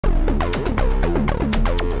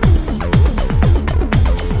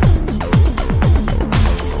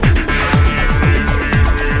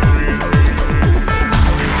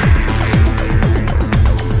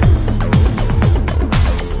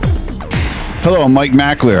Hello, I'm Mike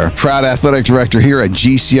Mackler, proud athletic director here at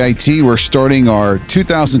GCIT. We're starting our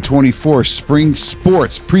 2024 spring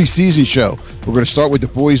sports preseason show. We're going to start with the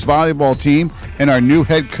boys volleyball team and our new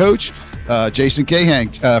head coach, Jason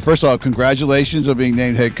Cahan. First of all, congratulations on being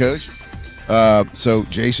named head coach. So,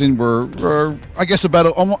 Jason, we're I guess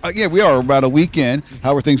about a week in.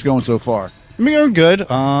 How are things going so far? I mean, going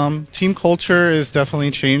good. Team culture is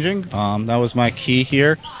definitely changing. That was my key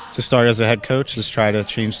here to start as a head coach, is try to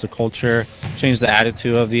change the culture, change the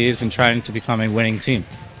attitude of these, and trying to become a winning team.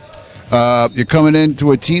 You're coming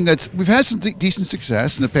into a team we've had some decent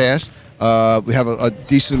success in the past. We have a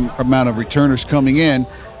decent amount of returners coming in.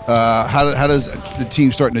 How does the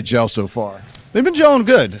team starting to gel so far? They've been gelling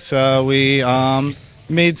good. So we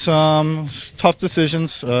made some tough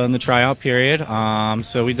decisions in the tryout period.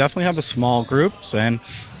 So we definitely have a small group, and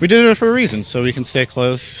we did it for a reason, so we can stay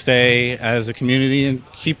close, stay as a community, and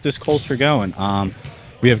keep this culture going.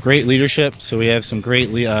 We have great leadership, so we have some great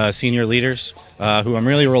senior leaders who I'm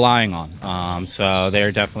really relying on. So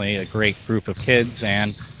they're definitely a great group of kids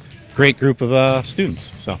and great group of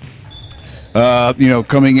students. So.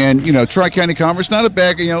 Coming in, Tri-County Conference, not a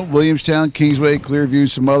bad, Williamstown, Kingsway, Clearview,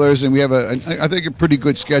 some others, and we have I think a pretty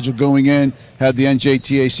good schedule going in, have the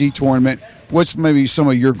NJTAC tournament. What's maybe some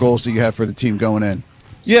of your goals that you have for the team going in?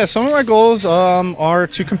 Yeah, some of my goals are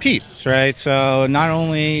to compete, right? So not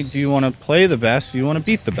only do you want to play the best, you want to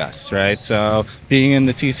beat the best, right? So being in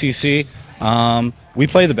the TCC, we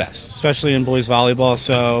play the best, especially in boys volleyball,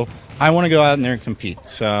 so I want to go out in there and compete.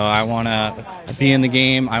 So I want to be in the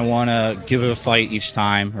game. I want to give it a fight each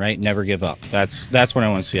time, right? Never give up. That's what I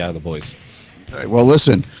want to see out of the boys. All right, well,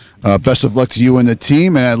 listen, best of luck to you and the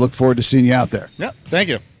team, and I look forward to seeing you out there. Yep, thank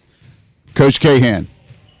you. Coach Cahan.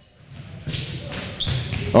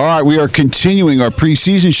 All right, we are continuing our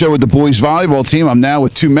preseason show with the boys volleyball team. I'm now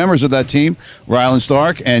with two members of that team, Rylan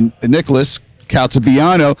Stark and Nicholas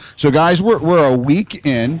Caltabiano. So, guys, we're a week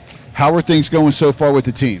in. How are things going so far with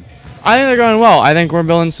the team? I think they're going well. I think we're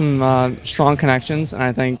building some strong connections, and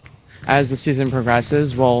I think as the season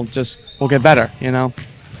progresses, we'll get better, And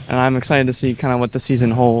I'm excited to see kind of what the season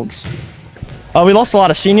holds. We lost a lot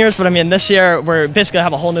of seniors, but I mean, this year we're basically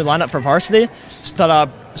have a whole new lineup for varsity. But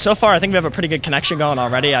so far, I think we have a pretty good connection going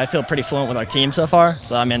already. I feel pretty fluent with our team so far.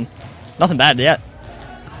 So I mean, nothing bad yet.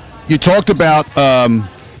 You talked about,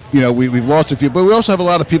 we've lost a few, but we also have a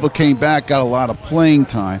lot of people came back, got a lot of playing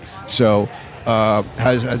time. So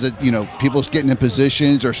has it, people's getting in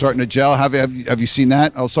positions or starting to gel? Have you seen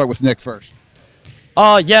that? I'll start with Nick first.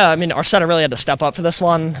 Yeah, I mean, our setter really had to step up for this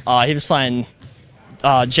one. He was playing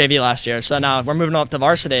JV last year, so now we're moving up to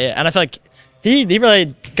varsity, and I feel like he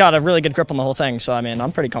really got a really good grip on the whole thing, so I mean,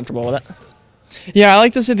 I'm pretty comfortable with it. Yeah, I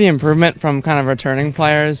like to see the improvement from kind of returning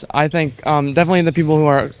players. I think definitely the people who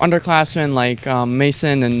are underclassmen like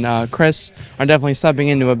Mason and Chris are definitely stepping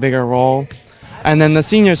into a bigger role. And then the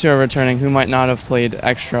seniors who are returning, who might not have played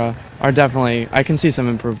extra, are definitely, I can see some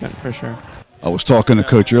improvement for sure. I was talking to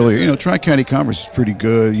Coach earlier, Tri-County Conference is pretty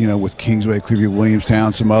good, with Kingsway, Clearview,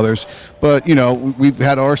 Williamstown, some others. But, we've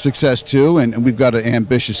had our success too, and we've got an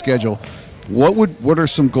ambitious schedule. What are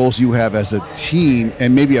some goals you have as a team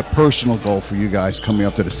and maybe a personal goal for you guys coming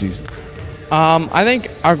up to the season? I think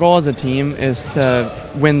our goal as a team is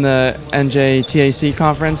to win the NJTAC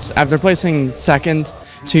conference. After placing second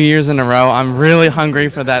 2 years in a row, I'm really hungry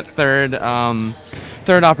for that third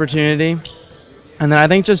opportunity. And then I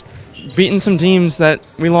think just beating some teams that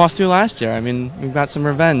we lost to last year. I mean, we've got some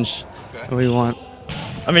revenge that we want.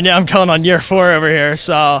 I mean, yeah, I'm going on year 4 over here,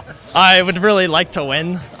 so I would really like to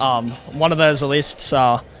win one of those at least.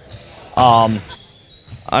 So, yeah,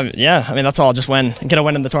 I mean, that's all. Just win and get a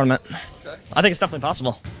win in the tournament. I think it's definitely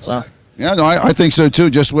possible. So. Yeah, no, I think so too.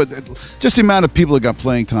 Just the amount of people that got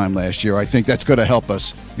playing time last year, I think that's going to help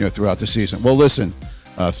us, throughout the season. Well, listen,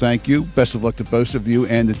 thank you. Best of luck to both of you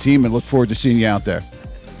and the team, and look forward to seeing you out there.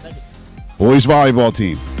 Thank you. Boys volleyball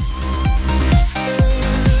team.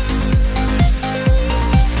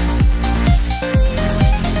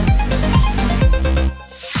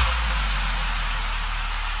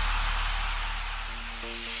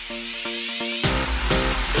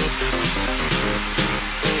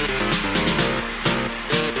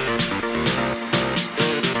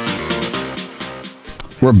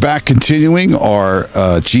 We're back continuing our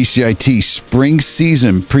GCIT spring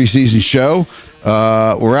season preseason show.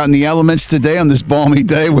 We're out in the elements today on this balmy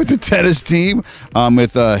day with the tennis team. I'm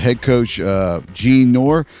with head coach Gene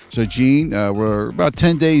Knorr. So, Gene, we're about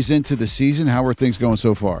 10 days into the season. How are things going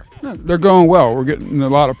so far? They're going well. We're getting a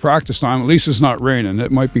lot of practice time. At least it's not raining.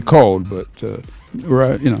 It might be cold, but the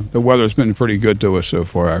weather's been pretty good to us so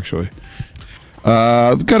far, actually.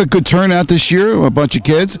 We've got a good turnout this year, a bunch of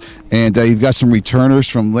kids, and you've got some returners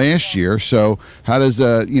from last year. So how does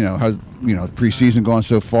how's preseason going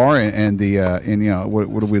so far, and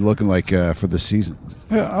what are we looking like for the season?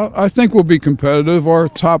 Yeah, I think we'll be competitive. Our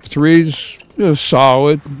top three's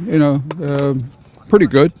solid, pretty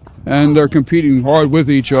good, and they're competing hard with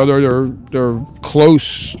each other. They're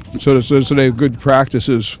close, so they have good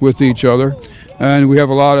practices with each other. And we have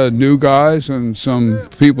a lot of new guys and some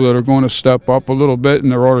people that are going to step up a little bit,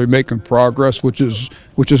 and they're already making progress, which is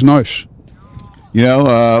nice.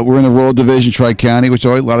 We're in the Rural Division, Tri-County, which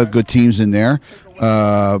are a lot of good teams in there.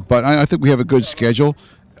 But I think we have a good schedule.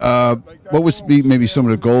 What would be maybe some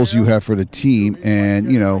of the goals you have for the team?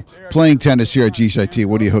 And, playing tennis here at GCIT,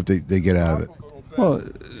 what do you hope they get out of it? Well,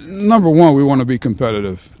 number one, we want to be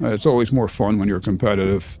competitive. It's always more fun when you're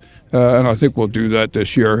competitive. And I think we'll do that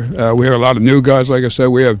this year. We have a lot of new guys, like I said.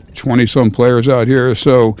 We have 20-some players out here.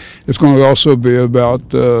 So it's going to also be about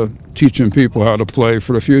teaching people how to play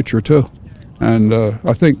for the future, too. And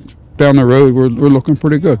I think down the road, we're looking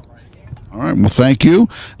pretty good. All right. Well, thank you.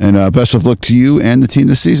 And best of luck to you and the team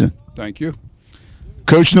this season. Thank you.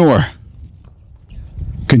 Coach Noor.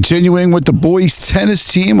 Continuing with the boys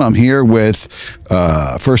tennis team, I'm here with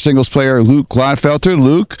first singles player Luke Gladfelter.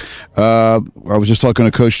 Luke, I was just talking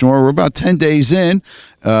to Coach Noor. We're about 10 days in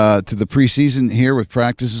to the preseason here with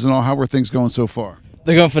practices and all. How are things going so far?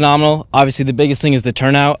 They're going phenomenal. Obviously, the biggest thing is the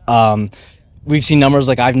turnout. We've seen numbers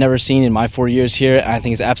like I've never seen in my 4 years here, and I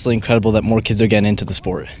think it's absolutely incredible that more kids are getting into the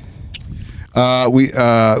sport. We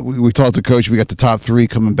talked to Coach. We got the top three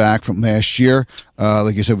coming back from last year.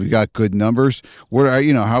 Like you said, we got good numbers. What are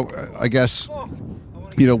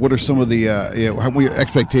what are some of the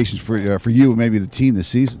expectations for you and maybe the team this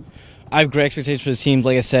season? I have great expectations for the team.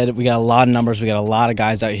 Like I said, we got a lot of numbers. We got a lot of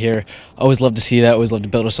guys out here. Always love to see that. Always love to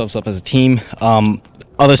build ourselves up as a team.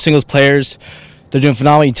 Other singles players, they're doing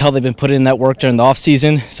phenomenal. You can tell they've been putting in that work during the off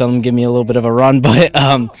season. Some of them give me a little bit of a run, but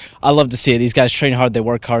I love to see it. These guys train hard, they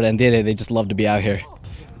work hard, and they just love to be out here.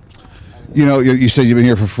 You said you've been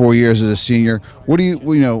here for 4 years as a senior. What do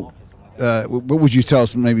what would you tell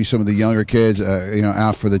maybe some of the younger kids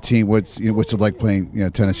out for the team? What's it like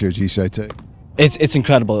playing tennis here at GCIT? It's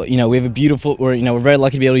incredible. We have a beautiful. We're very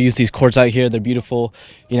lucky to be able to use these courts out here. They're beautiful.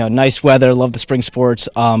 Nice weather. Love the spring sports.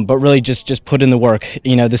 But really, just put in the work.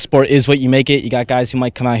 This sport is what you make it. You got guys who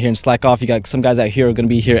might come out here and slack off. You got some guys out here who are going to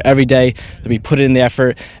be here every day. They'll be putting in the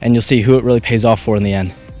effort, and you'll see who it really pays off for in the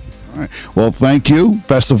end. All right. Well, thank you.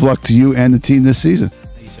 Best of luck to you and the team this season.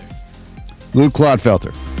 Thank you, sir. Luke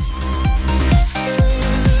Gladfelter.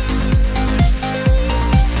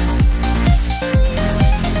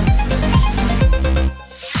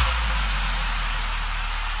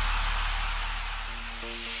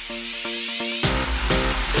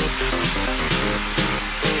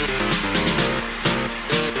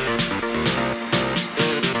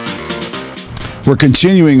 We're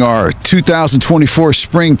continuing our 2024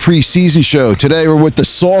 spring preseason show. Today we're with the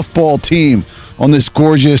softball team on this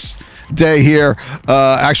gorgeous day here.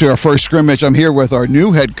 Actually, our first scrimmage. I'm here with our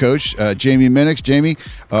new head coach, Jamie Minix. Jamie,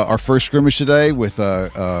 our first scrimmage today with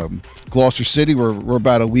Gloucester City. We're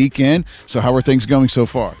about a week in. So how are things going so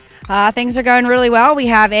far? Things are going really well. We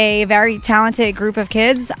have a very talented group of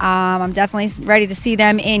kids. I'm definitely ready to see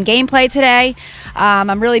them in gameplay today.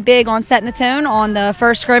 I'm really big on setting the tone on the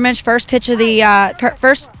first scrimmage, first pitch of the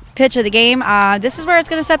game. This is where it's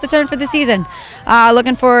going to set the tone for the season.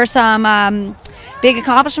 Looking for some big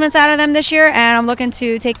accomplishments out of them this year, and I'm looking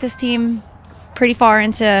to take this team pretty far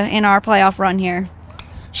in our playoff run here.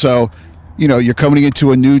 So, you're coming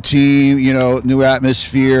into a new team, new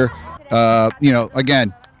atmosphere.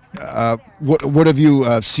 Again. What have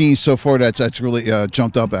you seen so far that's really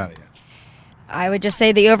jumped up at you? I would just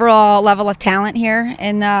say the overall level of talent here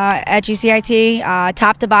at GCIT,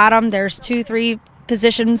 top to bottom. There's 2-3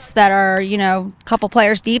 positions that are a couple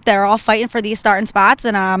players deep that are all fighting for these starting spots,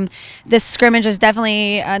 and this scrimmage is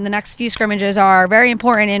definitely the next few scrimmages are very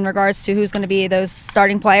important in regards to who's going to be those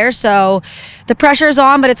starting players. So the pressure's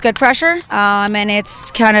on, but it's good pressure, and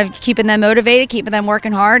it's kind of keeping them motivated, keeping them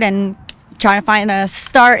working hard, and trying to find a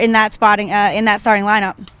start in that starting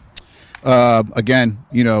lineup. Again,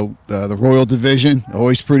 the Royal Division,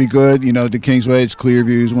 always pretty good. The Kingsway, it's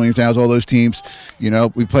Clearviews, Williamstown, all those teams.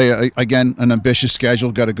 We play, again, an ambitious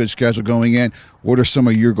schedule, got a good schedule going in. What are some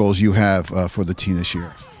of your goals you have for the team this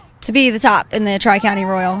year? To be the top in the Tri-County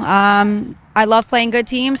Royal. I love playing good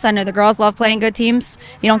teams. I know the girls love playing good teams.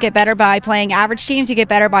 You don't get better by playing average teams. You get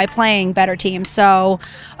better by playing better teams. So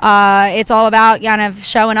it's all about kind of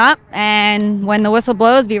showing up, and when the whistle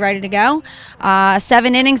blows, be ready to go.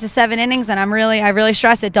 7 innings is 7 innings, and I really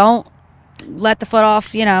stress it. Don't let the foot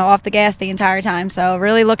off, off the gas the entire time. So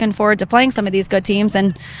really looking forward to playing some of these good teams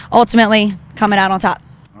and ultimately coming out on top.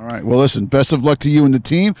 All right. Well, listen, best of luck to you and the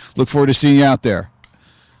team. Look forward to seeing you out there.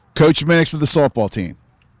 Coach Mannix of the softball team.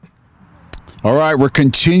 All right, we're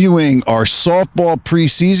continuing our softball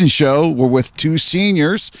preseason show. We're with two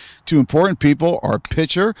seniors, two important people, our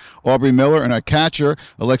pitcher, Aubrey Miller, and our catcher,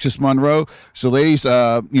 Alexis Monroe. So, ladies,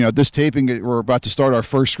 this taping, we're about to start our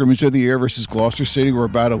first scrimmage of the year versus Gloucester City. We're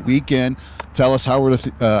about a week in. Tell us, how is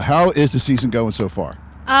the season going so far?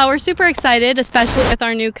 We're super excited, especially with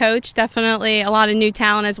our new coach. Definitely a lot of new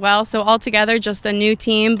talent as well. So altogether, just a new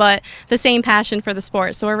team, but the same passion for the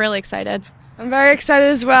sport. So we're really excited. I'm very excited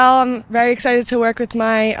as well. I'm very excited to work with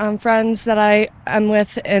my friends that I am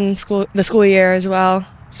with in the school year as well.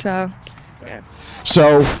 So, yeah.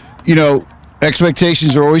 So,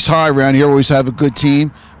 expectations are always high around here. Always have a good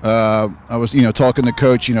team. I was, talking to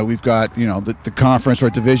Coach. We've got, the conference,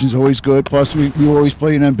 our division's always good. Plus, we always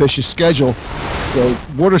play an ambitious schedule. So,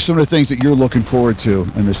 what are some of the things that you're looking forward to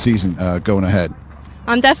in the season going ahead?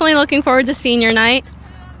 I'm definitely looking forward to senior night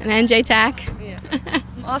and NJ TAC.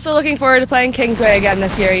 I'm also looking forward to playing Kingsway again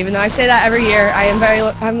this year. Even though I say that every year,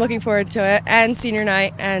 I'm looking forward to it, and senior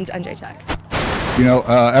night and NJ Tech.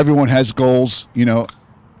 Everyone has goals,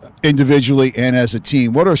 individually and as a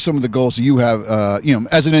team. What are some of the goals that you have,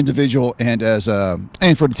 as an individual and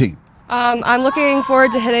and for the team? I'm looking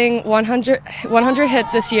forward to hitting 100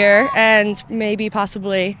 hits this year, and maybe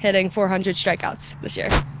possibly hitting 400 strikeouts this year.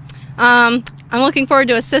 I'm looking forward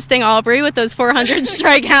to assisting Aubrey with those 400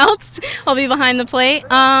 strikeouts. I'll be behind the plate.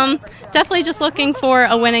 Definitely just looking for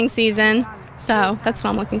a winning season. So that's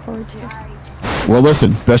what I'm looking forward to. Well,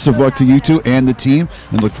 listen, best of luck to you two and the team,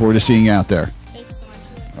 and look forward to seeing you out there. Thank you so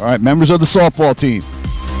much. All right, members of the softball team.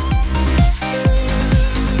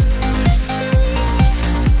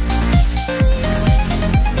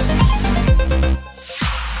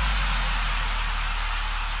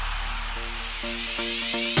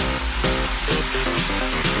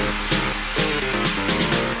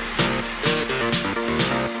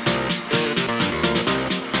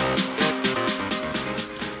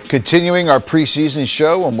 Continuing our preseason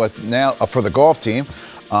show, and with now for the golf team,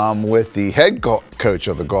 with the head coach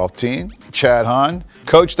of the golf team, Chad Hahn.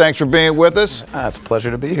 Coach, thanks for being with us. It's a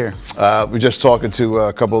pleasure to be here. We're just talking to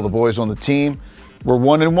a couple of the boys on the team. We're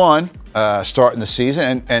 1-1 starting the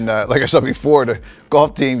season, and like I said before, the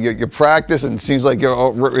golf team, you practice, and it seems like we're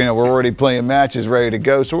already playing matches, ready to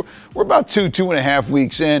go. So we're about 2.5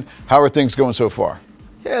 weeks in. How are things going so far?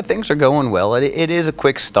 Yeah, things are going well. It is a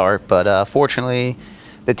quick start, but fortunately,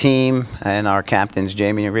 the team and our captains,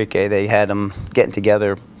 Jamie and Enrique, they had them getting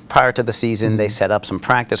together prior to the season. They set up some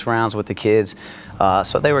practice rounds with the kids.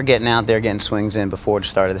 So they were getting out there, getting swings in before the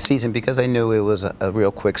start of the season because they knew it was a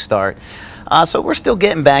real quick start. So we're still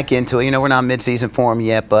getting back into it. We're not mid-season form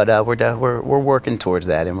yet, but we're working towards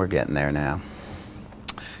that, and we're getting there now.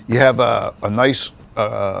 You have a nice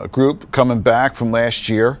group coming back from last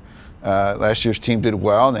year. Last year's team did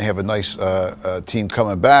well, and they have a nice team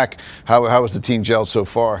coming back. How has the team gelled so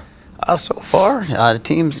far? So far, the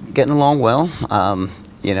team's getting along well.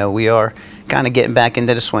 We are kind of getting back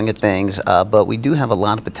into the swing of things, but we do have a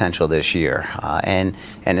lot of potential this year. And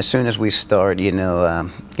as soon as we start,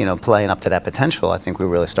 playing up to that potential, I think we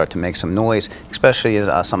really start to make some noise, especially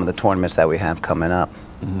some of the tournaments that we have coming up.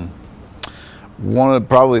 Mm-hmm. One of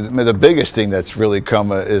probably the biggest thing that's really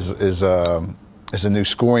come is a new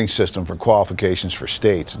scoring system for qualifications for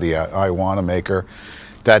states, the I Wanna Maker.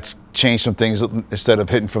 That's changed some things. Instead of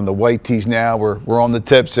hitting from the white tees now, we're on the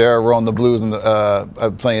tips there, we're on the blues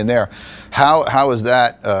and playing there. How has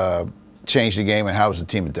that changed the game, and how has the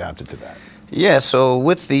team adapted to that? Yeah, so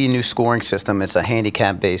with the new scoring system, it's a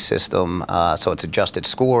handicap-based system, so it's adjusted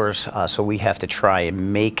scores. So we have to try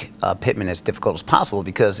and make Pittman as difficult as possible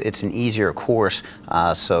because it's an easier course.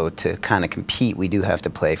 So to kind of compete, we do have to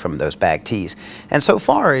play from those back tees. And so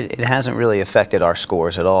far, it hasn't really affected our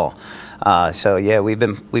scores at all. So yeah, we've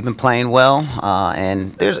been playing well,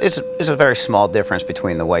 and it's a very small difference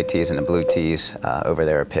between the white tees and the blue tees over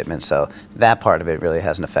there at Pittman. So that part of it really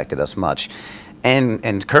hasn't affected us much.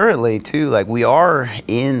 And currently too, like we are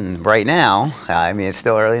in right now. I mean, it's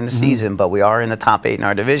still early in the season, but we are in the top 8 in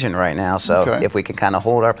our division right now. So if we can kind of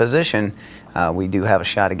hold our position, we do have a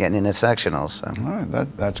shot at getting into sectionals. So. All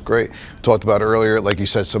right, that's great. Talked about earlier, like you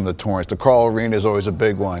said, some of the tournaments. The Carl Arena is always a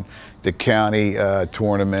big one. The county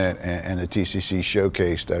tournament and the TCC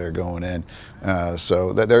showcase that are going in.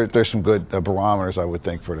 So there's some good barometers, I would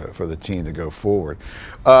think, for the team to go forward.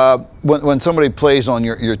 When somebody plays on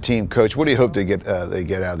your team, Coach, what do you hope they get out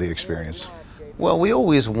of the experience? Well, we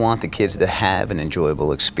always want the kids to have an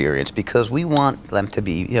enjoyable experience because we want them to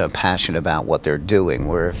be, passionate about what they're doing.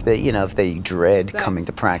 Where if they dread coming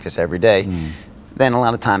to practice every day, then a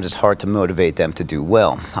lot of times it's hard to motivate them to do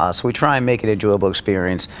well. So we try and make it an enjoyable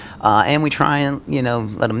experience, and we try and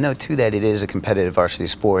let them know too that it is a competitive varsity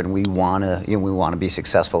sport, and we want to be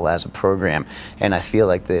successful as a program. And I feel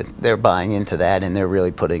like they're buying into that, and they're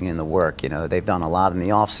really putting in the work. They've done a lot in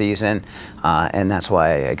the off season, and that's why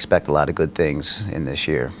I expect a lot of good things in this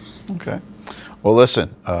year. Okay. Well,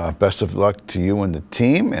 listen, best of luck to you and the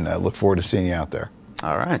team, and I look forward to seeing you out there.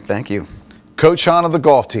 All right, thank you. Coach Hahn of the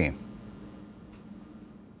golf team.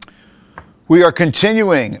 We are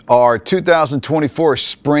continuing our 2024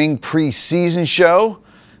 spring preseason show.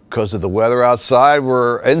 Because of the weather outside,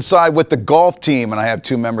 we're inside with the golf team, and I have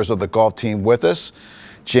two members of the golf team with us,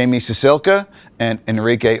 Jamie Cisilka and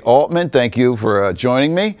Enrique Altman. Thank you for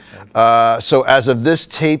joining me. So as of this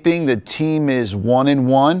taping, the team is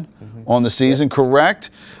 1-1 on the season, correct?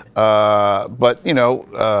 But,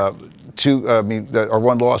 our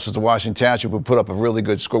one loss was to Washington Township, who put up a really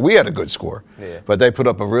good score. We had a good score, but they put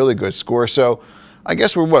up a really good score. So I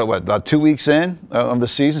guess we're about 2 weeks in of the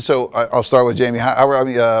season. So I'll start with Jamie. How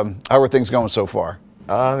are things going so far?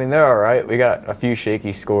 They're all right. We got a few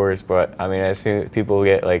shaky scores, but as soon as people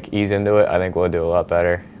get ease into it, I think we'll do a lot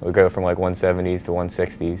better. We'll go from 170s to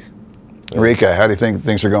 160s. Enrique, how do you think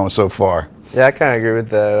things are going so far? Yeah, I kind of agree with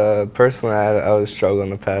that. Personally, I was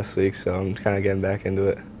struggling the past week, so I'm kind of getting back into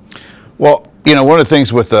it. Well, one of the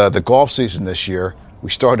things with the golf season this year,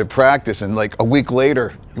 we started practice, and a week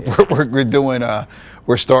later,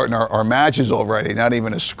 we're starting our matches already. Not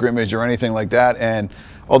even a scrimmage or anything like that. And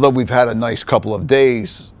although we've had a nice couple of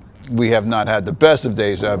days, we have not had the best of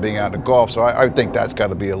days being out of golf. So I think that's got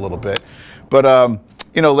to be a little bit. But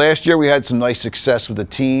last year we had some nice success with the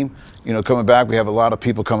team. Coming back, we have a lot of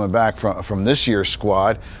people coming back from this year's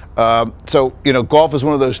squad. So golf is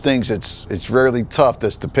one of those things. It's rarely tough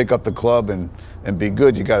to pick up the club and be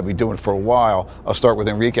good. You got to be doing it for a while. I'll start with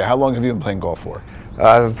Enrique. How long have you been playing golf for?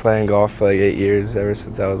 I've been playing golf for 8 years, ever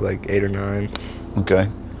since I was 8 or 9. Okay.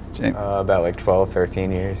 About 12,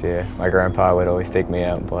 13 years. Yeah, my grandpa would always take me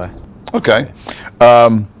out and play. Okay.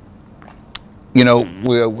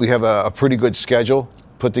 We have a pretty good schedule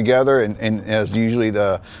put together, and as usually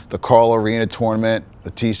the Carl Arena tournament,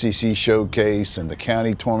 the TCC showcase, and the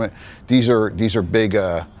county tournament, these are big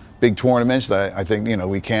tournaments that I think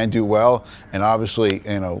we can do well, and obviously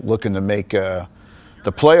looking to make the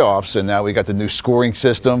playoffs, and now we got the new scoring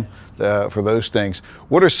system for those things.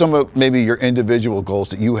 What are some of maybe your individual goals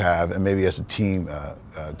that you have, and maybe as a team?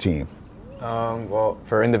 Well,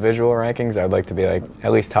 for individual rankings, I'd like to be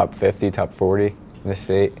at least top 50, top 40 in the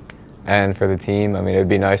state. And for the team, it would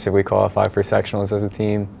be nice if we qualify for sectionals as a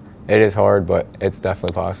team. It is hard, but it's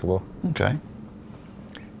definitely possible. Okay.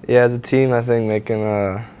 Yeah, as a team, I think making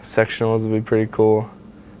sectionals would be pretty cool.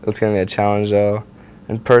 It's going to be a challenge, though.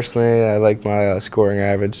 And personally, I like my scoring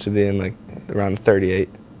average to be in around 38.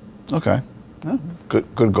 Okay. Yeah,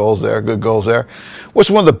 good goals there. Good goals there. What's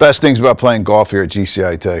one of the best things about playing golf here at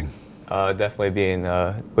GCIT? Definitely being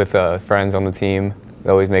with friends on the team. It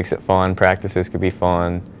always makes it fun. Practices could be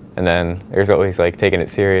fun. And then there's always taking it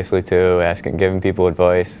seriously too, giving people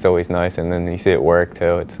advice. It's always nice. And then you see it work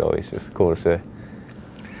too. It's always just cool to see. I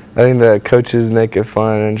think the coaches make it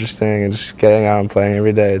fun and interesting, and just getting out and playing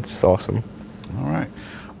every day, it's awesome. All right.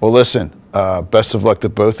 Well, listen, best of luck to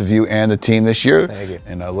both of you and the team this year. Thank you.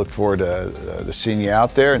 And I look forward to seeing you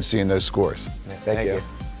out there and seeing those scores. Thank you.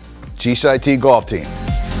 GCIT Golf Team.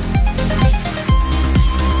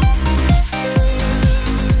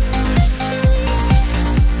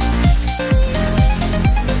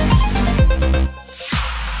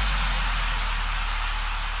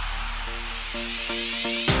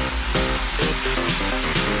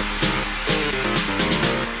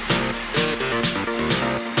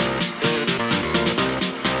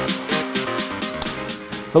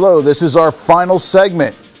 Hello, this is our final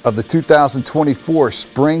segment of the 2024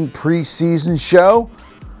 Spring Preseason Show.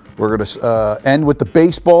 We're going to end with the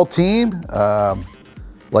baseball team.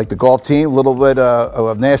 Like the golf team, a little bit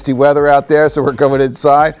of nasty weather out there, so we're coming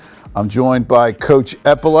inside. I'm joined by Coach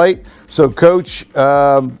Eppolite. So, Coach,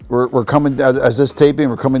 we're coming, as this taping,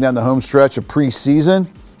 we're coming down the home stretch of preseason.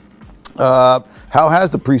 How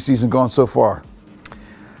has the preseason gone so far?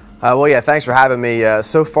 Well, yeah, thanks for having me.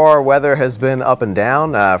 So far, weather has been up and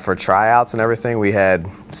down for tryouts and everything. We had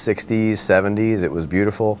 60s, 70s. It was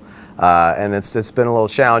beautiful. And it's been a little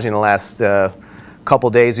challenging the last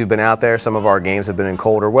couple days we've been out there. Some of our games have been in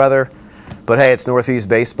colder weather. But, hey, it's Northeast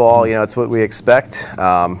baseball. You know, it's what we expect.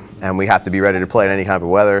 And we have to be ready to play in any kind of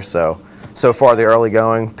weather. So far, the early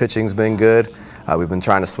going, pitching's been good. we've been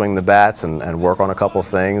trying to swing the bats and work on a couple of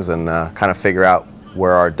things and kind of figure out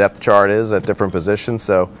where our depth chart is at different positions.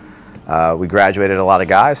 So we graduated a lot of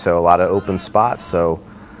guys, so a lot of open spots. So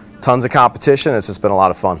tons of competition. It's just been a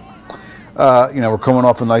lot of fun. We're coming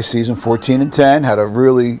off a nice season, 14-10. Had a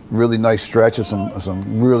really nice stretch of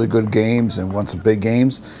some really good games and won some big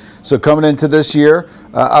games. So coming into this year,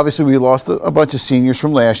 obviously we lost a bunch of seniors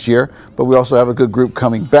from last year, but we also have a good group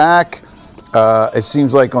coming back. It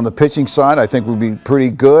seems like on the pitching side, I think we'll be pretty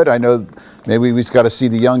good. I know maybe we just got to see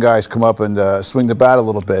the young guys come up and swing the bat a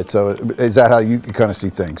little bit. So is that how you kind of see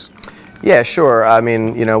things? Yeah, sure. I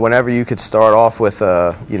mean, whenever you could start off with,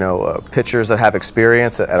 pitchers that have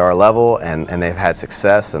experience at our level and they've had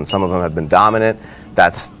success and some of them have been dominant,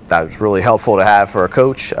 that's really helpful to have for a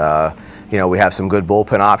coach. We have some good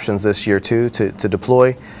bullpen options this year too to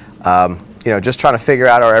deploy. Just trying to figure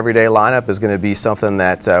out our everyday lineup is going to be something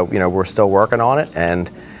that, we're still working on it,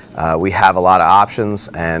 and we have a lot of options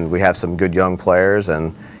and we have some good young players,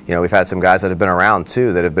 and, we've had some guys that have been around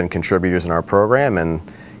too that have been contributors in our program, and,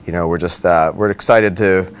 we're excited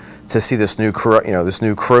to see this new crew, and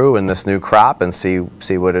this new crop and see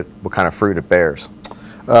what kind of fruit it bears.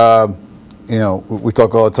 We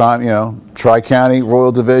talk all the time, Tri-County,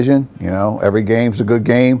 Royal Division, every game's a good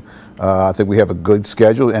game. I think we have a good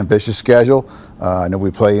schedule, ambitious schedule. I know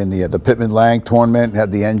we play in the Pittman Lang tournament,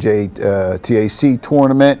 have the NJTAC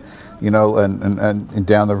tournament, and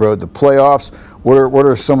down the road the playoffs. What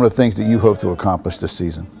are some of the things that you hope to accomplish this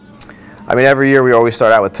season? I mean, every year we always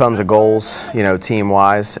start out with tons of goals,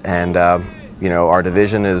 team-wise, and our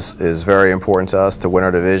division is very important to us to win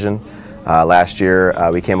our division. Last year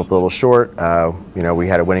we came up a little short. We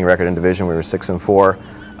had a winning record in division. We were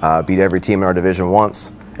 6-4, beat every team in our division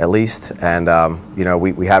once at least, and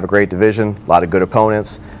we have a great division, a lot of good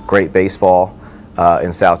opponents, great baseball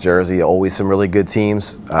in South Jersey. Always some really good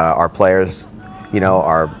teams. Our players,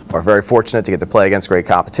 are very fortunate to get to play against great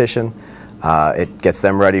competition. It gets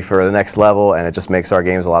them ready for the next level, and it just makes our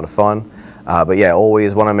games a lot of fun. But yeah,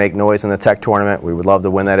 always want to make noise in the Tech tournament. We would love to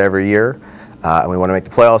win that every year. And we want to make the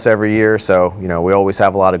playoffs every year, so we always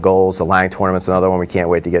have a lot of goals. The Lang tournament's another one. We can't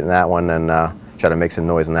wait to get in that one and try to make some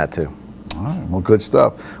noise in that too. All right, well, good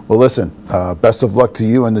stuff. Well, listen, best of luck to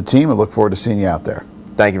you and the team. I look forward to seeing you out there.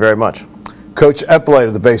 Thank you very much. Coach Eppley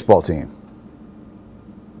of the baseball team.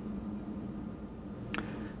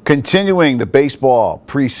 Continuing the baseball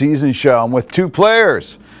preseason show, I'm with two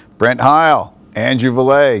players, Brent Heil, Andrew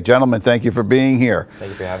Valet. Gentlemen, thank you for being here. Thank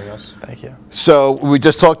you for having us. Thank you. So we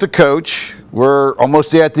just talked to Coach. We're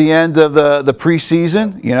almost at the end of the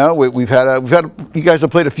preseason. We've had you guys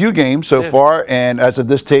have played a few games so far, and as of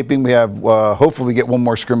this taping, we have hopefully we get one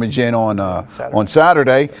more scrimmage in on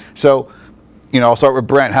Saturday. So, I'll start with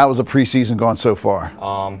Brent. How has the preseason gone so far?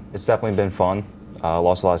 It's definitely been fun.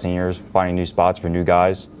 Lost a lot of seniors, finding new spots for new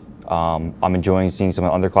guys. I'm enjoying seeing some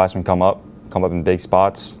of the underclassmen come up in big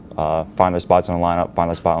spots, find their spots in the lineup, find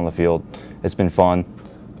their spot on the field. It's been fun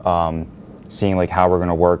seeing how we're going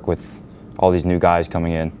to work with all these new guys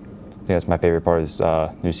coming in. I think that's my favorite part of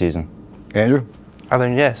this new season. Andrew? I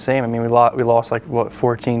mean, yeah, same. I mean, we lost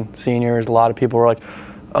 14 seniors. A lot of people were like,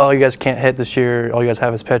 "Oh, you guys can't hit this year. All you guys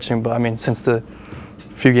have is pitching." But I mean, since the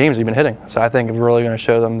few games we've been hitting, so I think we're really going to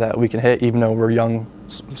show them that we can hit, even though we're young,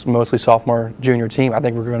 mostly sophomore, junior team. I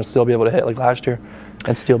think we're going to still be able to hit like last year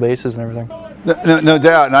and steal bases and everything. No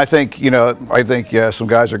doubt, and I think some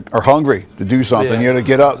guys are hungry to do something.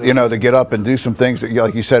 To get up and do some things that,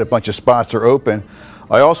 like you said, a bunch of spots are open.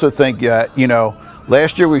 I also think that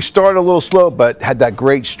last year we started a little slow, but had that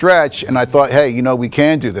great stretch, and I thought, hey, we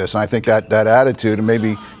can do this. And I think that attitude, and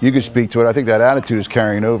maybe you could speak to it. I think that attitude is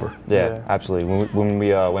carrying over. Yeah, absolutely. When we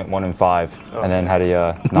went 1-5 and then had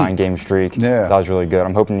a 9-game streak, that was really good.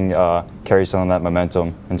 I'm hoping to carry some of that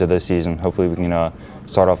momentum into this season. Hopefully, we can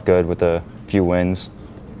start off good with a few wins,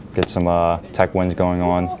 get some Tech wins going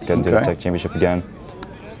on, get into the Tech championship again.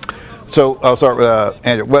 So I'll start with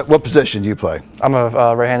Andrew. What position do you play? I'm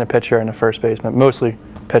a right-handed pitcher and a first baseman. Mostly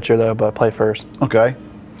pitcher though, but play first. Okay.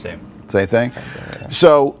 Same thing. Yeah.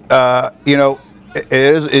 So it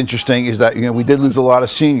is interesting is that we did lose a lot of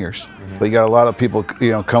seniors, but you got a lot of people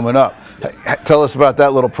coming up. Tell us about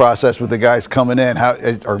that little process with the guys coming in. How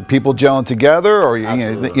are people gelling together, or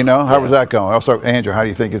how was that going? I'll start with Andrew. How do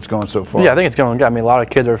you think it's going so far? Yeah, I think it's going good. I mean, a lot of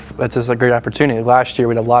kids it's just a great opportunity. Last year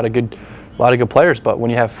we had a lot of good players, but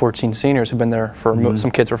when you have 14 seniors who've been there for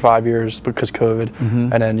some kids for 5 years because COVID,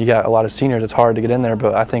 and then you got a lot of seniors, it's hard to get in there.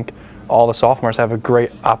 But I think all the sophomores have a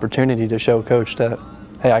great opportunity to show coach that,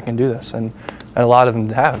 hey, I can do this, and a lot of them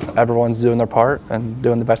have. Everyone's doing their part and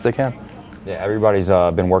doing the best they can. Yeah, everybody's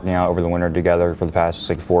been working out over the winter together for the past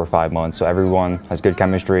like 4 or 5 months, so everyone has good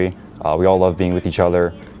chemistry. We all love being with each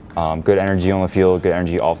other. Good energy on the field, good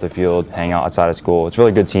energy off the field, hang out outside of school. It's a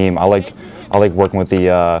really good team. I like working with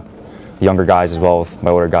the younger guys as well, with my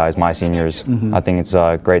older guys, my seniors. I think it's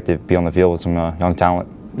great to be on the field with some young talent.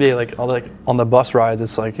 Yeah, like on the bus rides,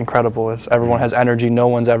 it's like incredible. Everyone has energy. No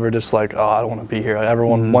one's ever just like, oh, I don't want to be here. Like,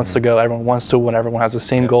 everyone wants to go. Everyone wants to win. Everyone has the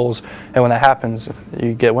same goals, and when that happens,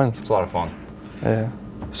 you get wins. It's a lot of fun. Yeah.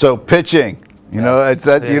 So pitching, you know, it's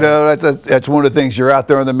that you know that's one of the things. You're out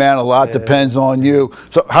there on the mound. A lot depends on you.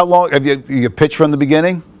 So how long have you pitched from the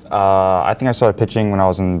beginning? I think I started pitching when I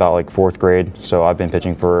was in about like 4th grade. So I've been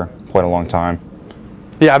pitching for quite a long time.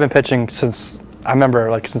 Yeah, I've been pitching since. I remember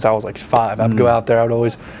like since I was like 5, I'd go out there, I would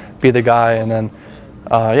always be the guy, and then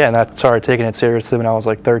and I started taking it seriously when I was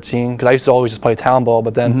like 13, because I used to always just play town ball,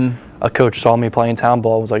 but then a coach saw me playing town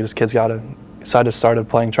ball, was like, this kid's got to, so I just started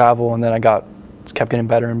playing travel, and then I just kept getting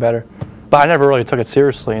better and better. But I never really took it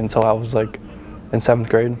seriously until I was like in 7th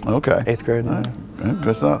grade. Okay. 8th grade.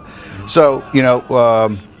 Good stuff. So, you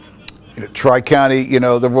know, Tri-County, you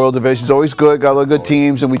know, the Royal Division is always good. Got a lot of good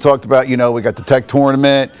teams, and we talked about, you know, we got the Tech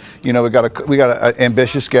tournament. You know, we got an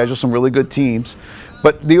ambitious schedule, some really good teams.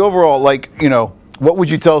 But the overall, like, you know, what would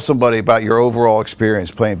you tell somebody about your overall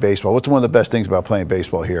experience playing baseball? What's one of the best things about playing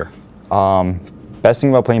baseball here? Best thing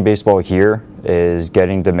about playing baseball here is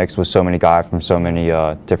getting to mix with so many guys from so many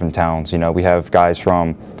different towns. You know, we have guys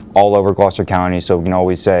from all over Gloucester County, so we can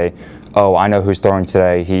always say, oh, I know who's throwing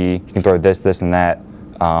today. He can throw this, this, and that.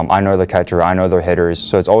 I know the catcher, I know their hitters,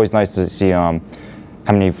 so it's always nice to see how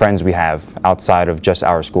many friends we have outside of just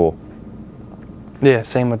our school. Yeah,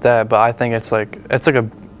 same with that, but I think it's like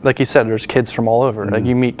like you said, there's kids from all over. Like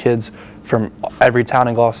you meet kids from every town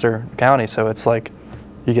in Gloucester County, so it's like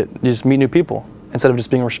you just meet new people instead of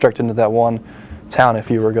just being restricted to that one town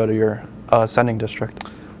if you were to go to your sending district.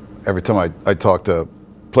 Every time I talk to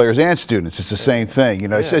players and students, it's the same thing. You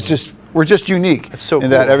know, it's just we're just unique. It's so in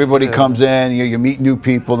that cool. everybody comes in, you meet new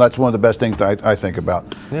people. That's one of the best things I think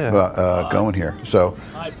about going here. So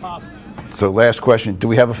last question: do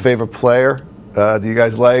we have a favorite player? Do you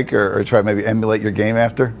guys like, or try to maybe emulate your game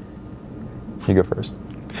after? You go first.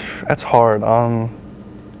 That's hard. I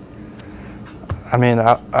mean,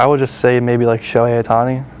 I would just say maybe like Shohei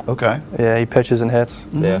Ohtani. Okay. Yeah, he pitches and hits.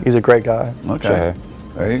 Yeah. He's a great guy. Okay. Shohei.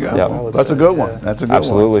 There you go. Yep. That's a good one. That's a good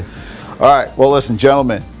Absolutely. one. All right. Well, listen,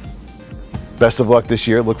 gentlemen, best of luck this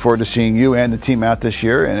year. Look forward to seeing you and the team out this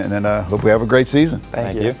year, and hope we have a great season.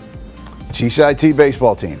 Thank you. GCIT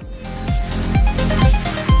baseball team.